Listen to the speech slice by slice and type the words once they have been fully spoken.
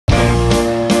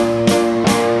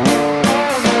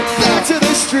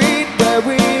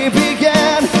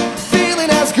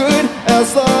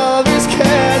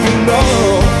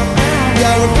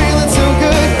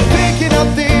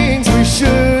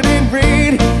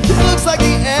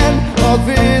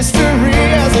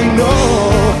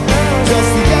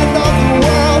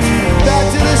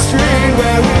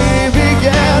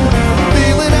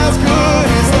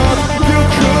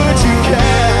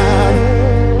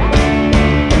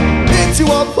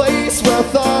a place where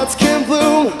thoughts can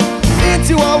bloom,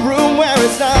 into a room where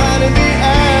it's not in the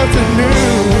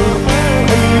afternoon.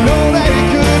 And you know that it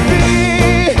could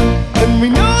be, and we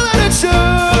know that it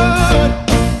should,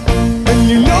 and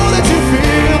you know that you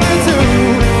feel it too.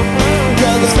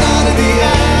 Cause it's not in the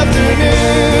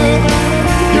afternoon.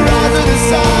 Your eyes are the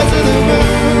size of the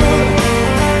moon.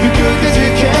 You could cause you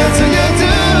can't, so you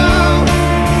do.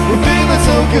 We're feeling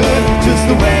so good, just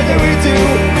the way that we do.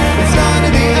 It's not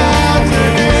in the afternoon.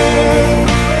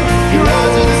 Your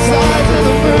eyes are the size of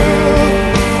the moon.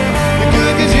 You're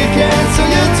good cause you can't, so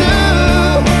you do.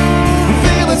 We're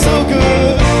feeling so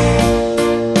good.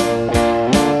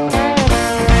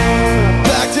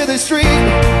 Back to the street,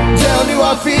 down to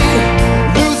our feet,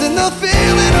 losing the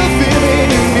feeling of feeling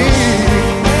unique.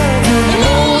 Do you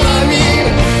know what I mean?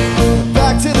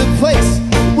 Back to the place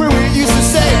where we used to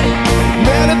say,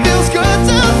 man, it feels good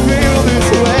to feel this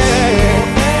way.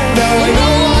 Now we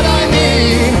know what I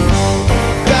mean.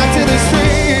 Back to the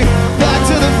street, back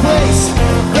to the place,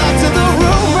 back to the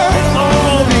room where it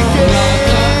all began.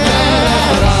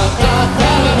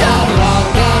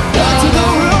 Back to the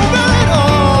room where it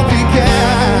all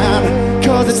began.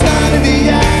 Cause it's not in the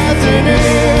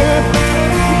afternoon.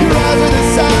 Your eyes are the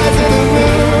size of the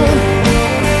moon.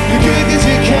 You're good cause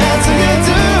you can't, so you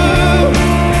do.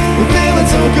 We're feeling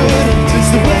so good, just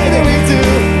the way that we do.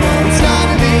 It's not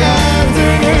in the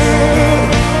afternoon.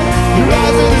 Your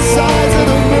eyes are the size of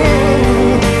the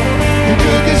moon. You're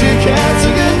good cause you can't, so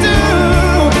you do.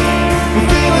 We're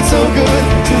feeling so good,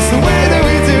 just the way that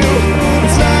we do.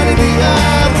 It's not in the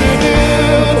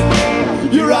afternoon.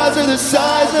 Your eyes are the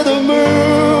size of the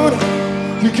moon.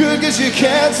 You're good cause you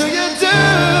can't, so you do.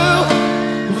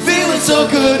 We're feeling so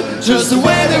good, just the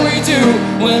way that we do.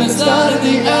 When it's not in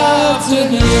the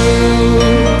afternoon.